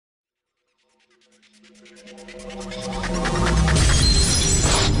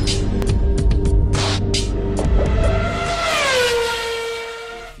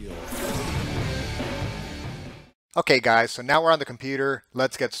Okay guys, so now we're on the computer.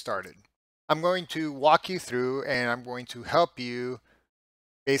 Let's get started. I'm going to walk you through and I'm going to help you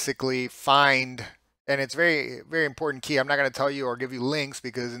basically find, and it's very important key. I'm not going to tell you or give you links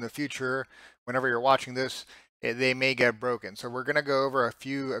because in the future, whenever you're watching this, they may get broken. So we're going to go over a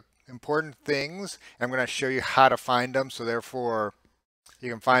few important things. And I'm going to show you how to find them, so therefore you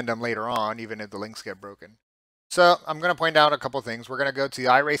can find them later on even if the links get broken. So I'm going to point out a couple things. We're going to go to the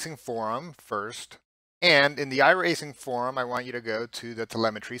iRacing forum first. And in the iRacing forum, I want you to go to the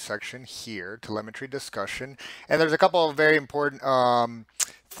telemetry section here, telemetry discussion. And there's a couple of very important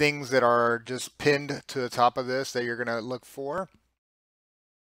things that are just pinned to the top of this that you're going to look for.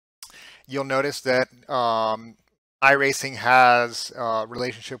 You'll notice that iRacing has a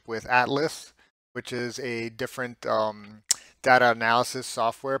relationship with Atlas, which is a different data analysis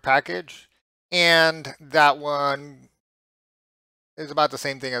software package. And that one is about the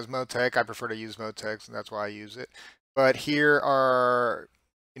same thing as MoTec. I prefer to use MoTec, and that's why I use it. But here are,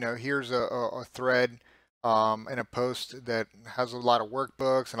 here's a thread and a post that has a lot of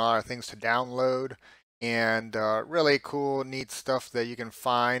workbooks and a lot of things to download, and really cool, neat stuff that you can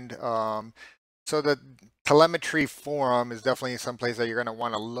find. So the telemetry forum is definitely someplace that you're going to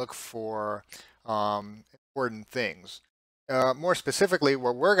want to look for important things. More specifically,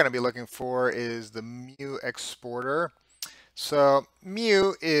 what we're going to be looking for is the Mu exporter. So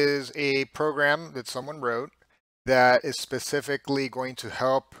Mu is a program that someone wrote that is specifically going to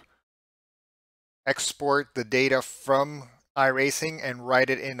help export the data from iRacing and write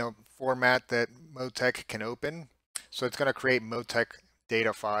it in a format that MoTec can open. So it's going to create MoTec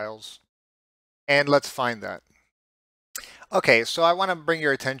data files. And let's find that. Okay, so I want to bring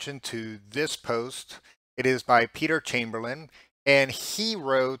your attention to this post. It is by Peter Chamberlain. And he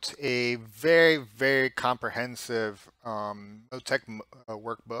wrote a very comprehensive MoTec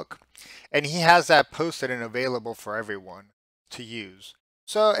workbook, and he has that posted and available for everyone to use.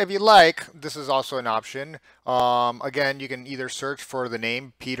 So if you like, this is also an option. Again, you can either search for the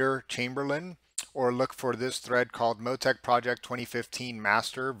name Peter Chamberlain or look for this thread called MoTec Project 2015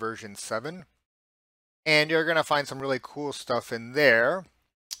 Master version 7. And you're going to find some really cool stuff in there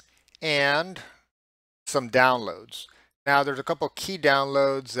and some downloads. Now, there's a couple key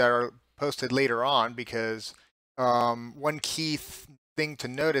downloads that are posted later on because one key thing to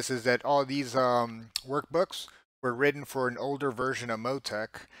notice is that all these workbooks were written for an older version of MoTec,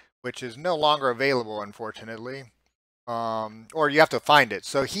 which is no longer available, unfortunately, or you have to find it.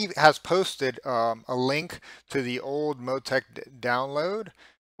 So he has posted a link to the old MoTec download,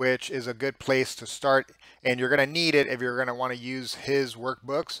 which is a good place to start. And you're going to need it if you're going to want to use his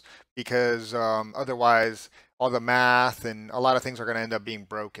workbooks, because otherwise all the math and a lot of things are going to end up being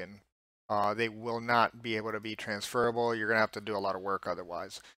broken. They will not be able to be transferable. You're going to have to do a lot of work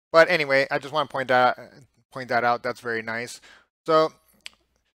otherwise. But anyway, I just want to point that out. That's very nice. So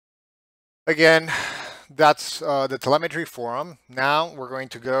again, that's the telemetry forum. Now we're going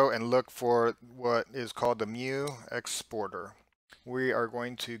to go and look for what is called the Mu exporter. We are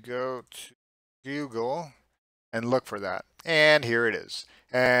going to go to Google and look for that. And here it is.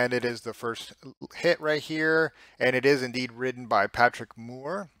 And it is the first hit right here. And it is indeed written by Patrick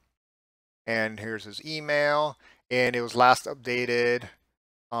Moore. And here's his email. And it was last updated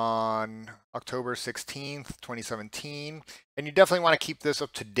on October 16th, 2017. And you definitely want to keep this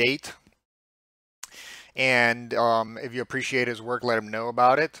up to date. And if you appreciate his work, let him know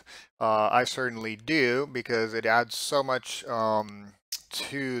about it. I certainly do, because it adds so much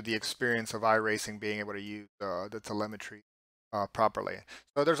to the experience of iRacing being able to use the telemetry properly.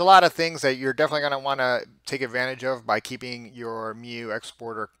 So there's a lot of things that you're definitely going to want to take advantage of by keeping your Mu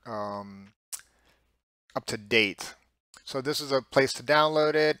exporter up to date. So this is a place to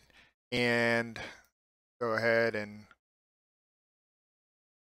download it, and go ahead and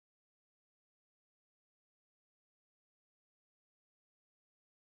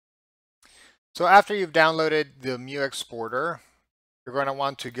so after you've downloaded the Mu exporter, you're going to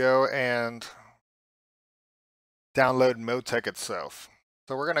want to go and download MoTec itself.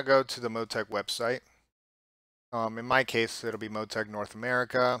 So we're going to go to the MoTec website. In my case, it'll be MoTec North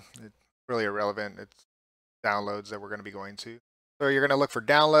America. It's really irrelevant. It's downloads that we're going to be going to. So you're going to look for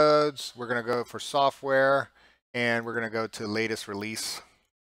downloads. We're going to go for software, and we're going to go to latest release.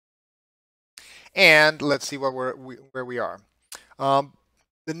 And let's see where we are.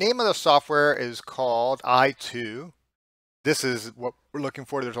 The name of the software is called i2. This is what we're looking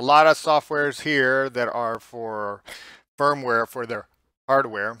for. There's a lot of softwares here that are for firmware for their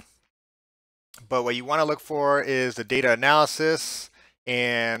hardware. But what you want to look for is the data analysis,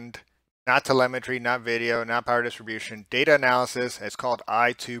 and not telemetry, not video, not power distribution. Data analysis. It's called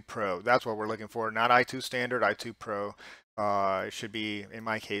i2 Pro. That's what we're looking for, not i2 standard, i2 Pro. It should be, in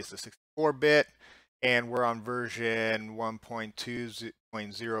my case, the 64-bit, and we're on version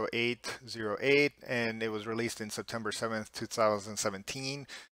 1.2.0808, and it was released in September 7th, 2017.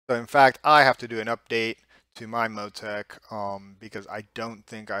 So in fact, I have to do an update to my MoTec because I don't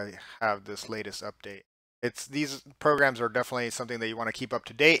think I have this latest update. These programs are definitely something that you want to keep up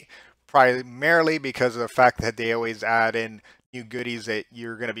to date, primarily because of the fact that they always add in new goodies that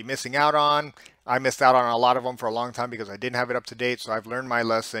you're going to be missing out on. I missed out on a lot of them for a long time because I didn't have it up to date, so I've learned my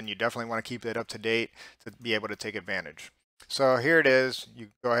lesson. You definitely want to keep it up to date to be able to take advantage. So here it is. You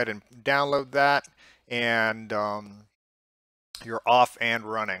go ahead and download that, and you're off and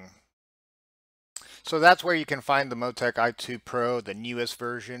running. So that's where you can find the MoTec i2 Pro, the newest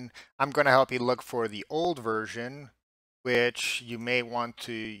version. I'm going to help you look for the old version, which you may want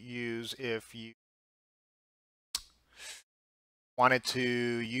to use if you wanted to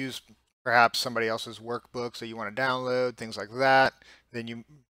use perhaps somebody else's workbooks that you want to download, things like that. Then you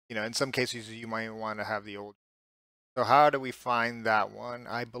know, in some cases you might want to have the old. So how do we find that one?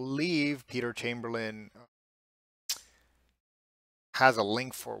 I believe Peter Chamberlain has a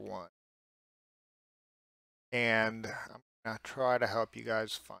link for one, and I'm going to try to help you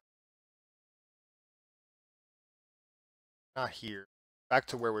guys find. Not here. Back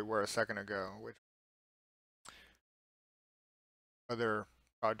to where we were a second ago, which other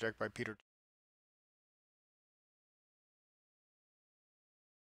project by Peter.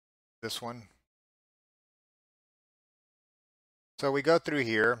 This one. So we go through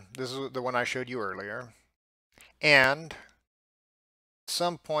here. This is the one I showed you earlier. And at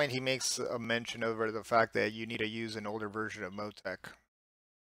some point he makes a mention over the fact that you need to use an older version of MoTec.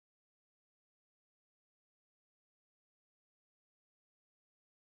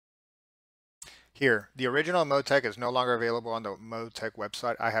 Here, the original MoTec is no longer available on the MoTec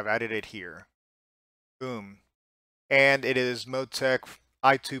website. I have added it here. Boom. And it is MoTec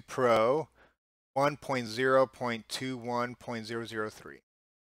i2 Pro 1.0.21.003.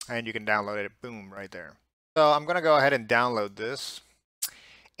 And you can download it, boom, right there. So I'm going to go ahead and download this.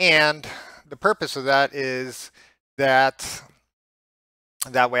 And the purpose of that is that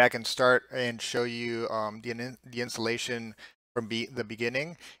way I can start and show you the installation from the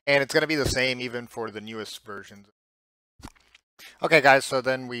beginning. And it's going to be the same even for the newest versions. Okay, guys, so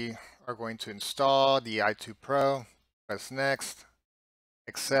then we are going to install the i2 Pro. Press next,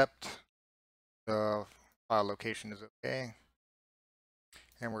 accept. The file location is okay.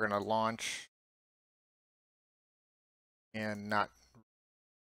 And we're going to launch and not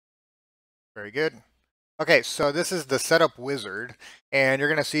very good. Okay, so this is the setup wizard, and you're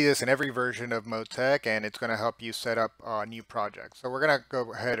going to see this in every version of MoTec, and it's going to help you set up a new project. So we're going to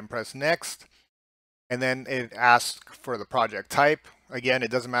go ahead and press next, and then it asks for the project type. Again,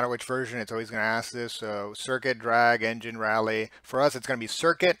 it doesn't matter which version, it's always going to ask this. So circuit, drag, engine, rally. For us, it's going to be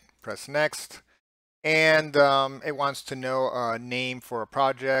circuit. Press next. And it wants to know a name for a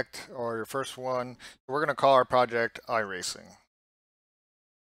project or your first one. We're going to call our project iRacing.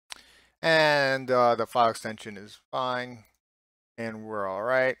 And the file extension is fine, and we're all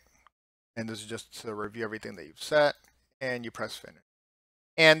right. And this is just to review everything that you've set, and you press finish.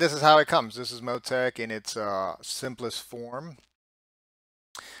 And this is how it comes. This is MoTec in its simplest form.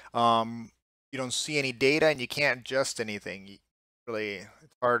 You don't see any data, and you can't adjust anything. Really,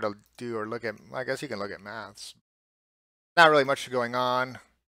 it's hard to do or look at. I guess you can look at maths. Not really much going on.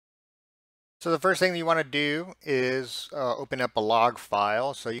 So the first thing you want to do is open up a log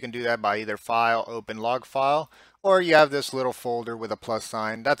file. So you can do that by either file, open log file, or you have this little folder with a plus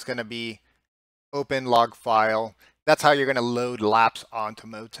sign. That's going to be open log file. That's how you're going to load laps onto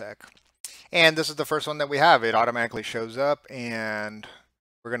MoTec. And this is the first one that we have. It automatically shows up, and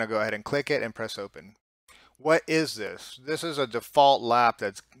we're going to go ahead and click it and press open. What is this? This is a default lap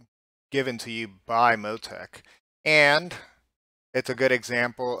that's given to you by MoTec. And it's a good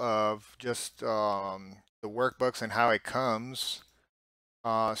example of just the workbooks and how it comes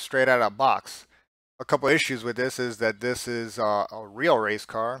straight out of the box. A couple issues with this is that this is a real race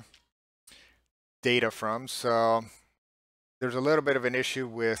car data from, so there's a little bit of an issue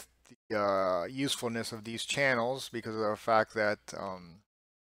with the usefulness of these channels because of the fact that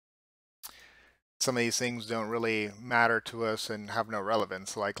some of these things don't really matter to us and have no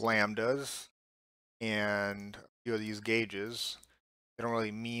relevance, like lambdas and a few of these gauges. They don't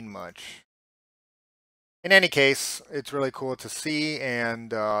really mean much. In any case, it's really cool to see and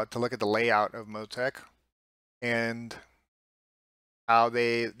to look at the layout of MoTec and how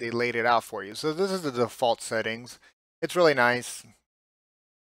they laid it out for you. So this is the default settings. It's really nice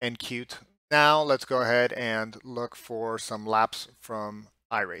and cute. Now let's go ahead and look for some laps from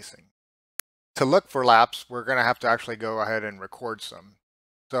iRacing. To look for laps, we're going to have to actually go ahead and record some.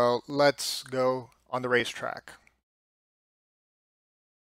 So let's go on the racetrack.